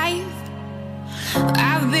my life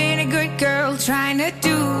I've been a good girl trying to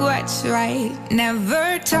do what's right.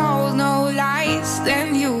 Never told no lies.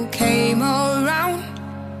 Then you came around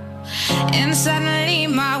and suddenly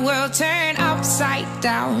my world turned upside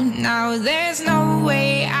down. Now there's no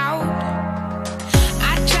way out.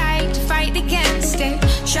 I tried to fight against it,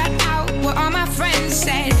 shut out what all my friends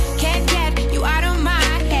said. Can't get you out of my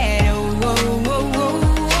head. Oh, whoa, whoa, whoa,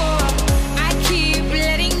 whoa. I keep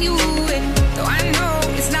letting you in, though I know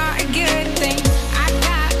it's not a good thing.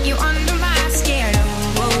 You under my skin,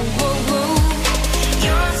 whoa, whoa, whoa.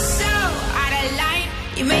 You're so out of line.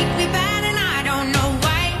 You make me bad and I don't know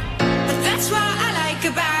why, but that's what I like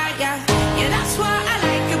about ya. Yeah, that's what I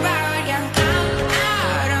like about ya. I'm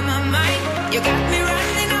out of my mind.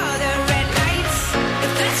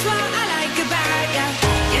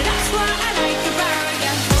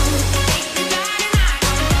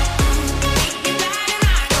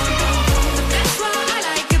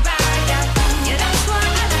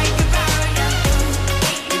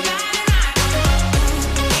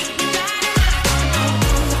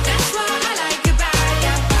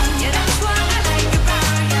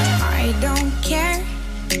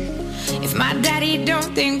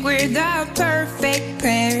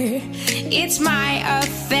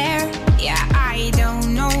 affair. Yeah, I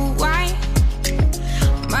don't know why.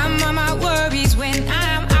 My mama worries when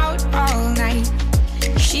I'm out all night.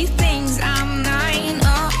 She thinks I'm 9.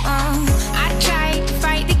 I tried to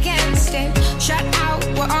fight against it. Shut out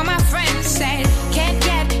what all my friends said. Can't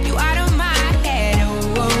get you out of my head.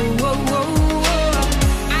 Oh, oh, oh, oh, oh.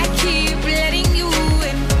 I keep letting you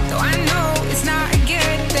in, though I know it's not a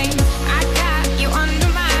good thing. I got you under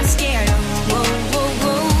my skin. Oh, oh,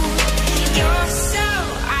 oh. You're so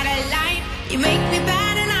out of line. You make me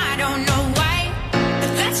bad and I don't know why.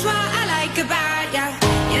 But that's what I like about ya.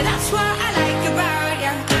 Yeah, that's what I like about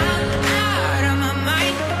ya. I'm out of my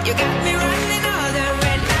mind. You got me running all the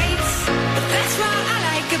red lights. But that's what I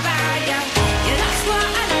like about ya. Yeah, that's what I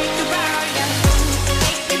like about ya.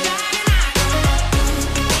 Make me bad and I don't know.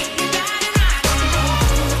 Make me bad and I don't know.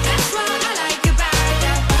 But that's what I like about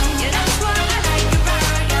ya. Yeah, that's what I like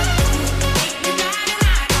about ya. Make me bad and I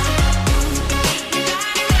don't know. Make me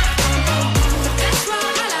bad and I don't know. But that's what I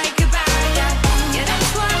like about ya. Yeah,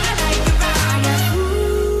 that's what I like about ya. Ooh,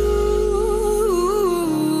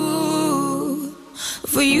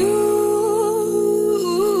 for you.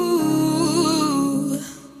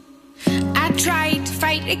 I tried to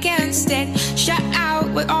fight against it. Shut out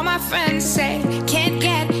what all my friends said. Can't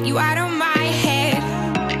get you out of my head.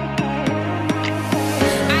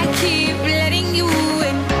 I keep letting you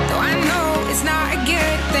in, though I know it's not a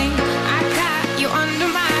good thing. I got you under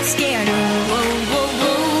my skin. Oh, oh, oh, oh.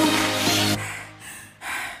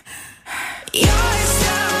 You're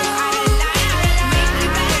so out of line. Make me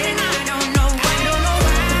bad and I don't know why.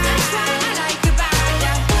 But that's what I like about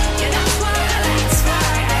ya. Yeah, that's what I like. That's what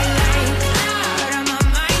I like. Out of my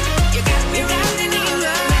mind. You got me running all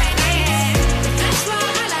the red lights. That's what I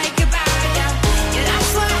like about ya. Yeah,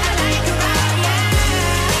 that's what I like about ya.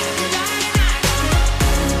 That's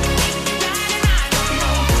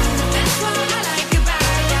what I like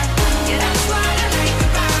about ya. Yeah, that's what I like about ya.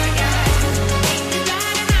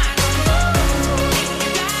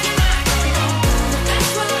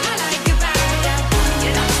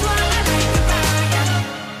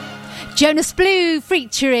 Jonas Blue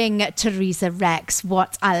featuring Teresa Rex.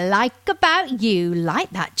 What I Like About You.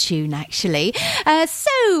 Like that tune, actually.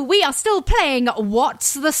 So we are still playing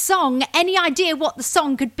What's the Song? Any idea what the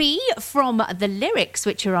song could be from the lyrics,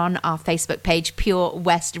 which are on our Facebook page, Pure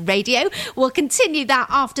West Radio. We'll continue that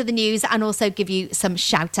after the news and also give you some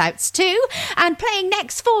shout outs too. And playing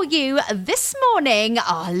next for you this morning,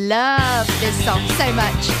 I love this song so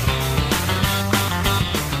much.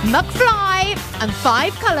 McFly and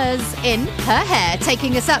 5 colours in her hair,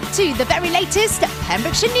 taking us up to the very latest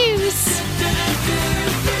Pembrokeshire news.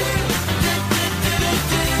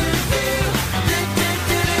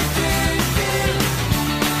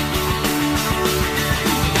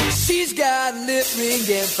 She's got a lip ring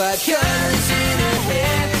and 5 colours in her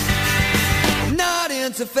hair. Not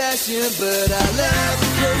into fashion, but I love the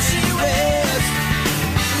clothes she wears.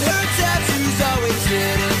 Her tattoos always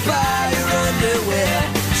hidden by her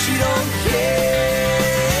underwear. She don't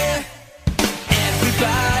care.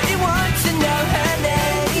 Everybody wants to know her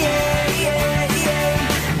name.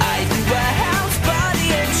 I do a house party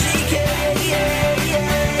and she came.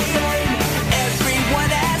 Everyone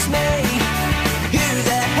asks me, who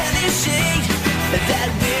the hell is she? That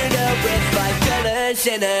weirdo with 5 colours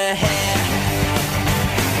in her hair.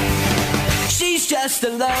 She's just a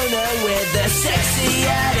loner with a sexy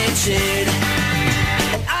attitude.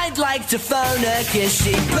 And I'd like to phone her cause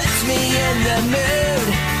she puts me in the mood.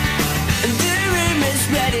 And the room is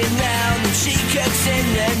ready round and she cooks in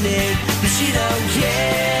the nude. But she don't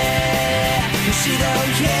care. She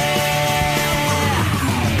don't care.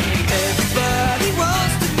 Everybody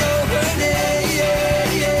wants to know her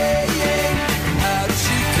name. How did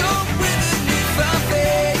she come with a new found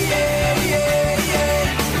fame?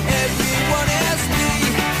 Everyone asks me,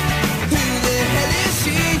 who the hell is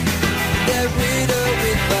she? That widow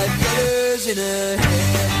with 5 colours in her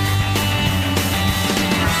hair.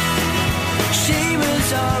 She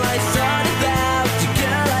was all I thought about, the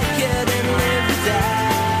girl I couldn't live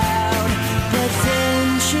without. But then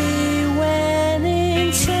she went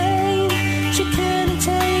insane. She couldn't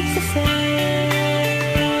take the fame.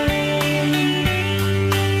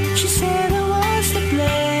 She said I was to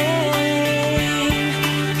blame.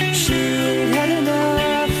 She'd had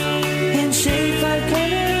enough and she 5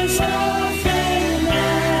 colours off, and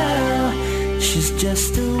now she's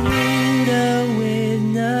just a widow with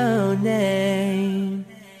no name.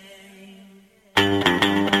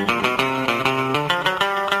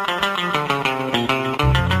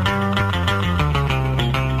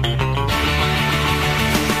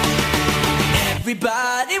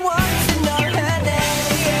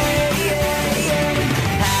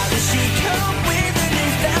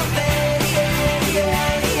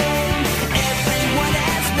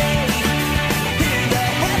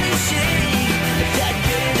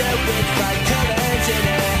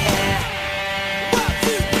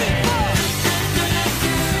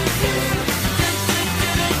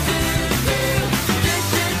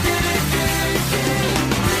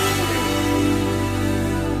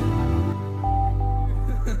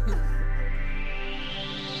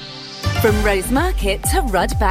 From Rose Market to Rudd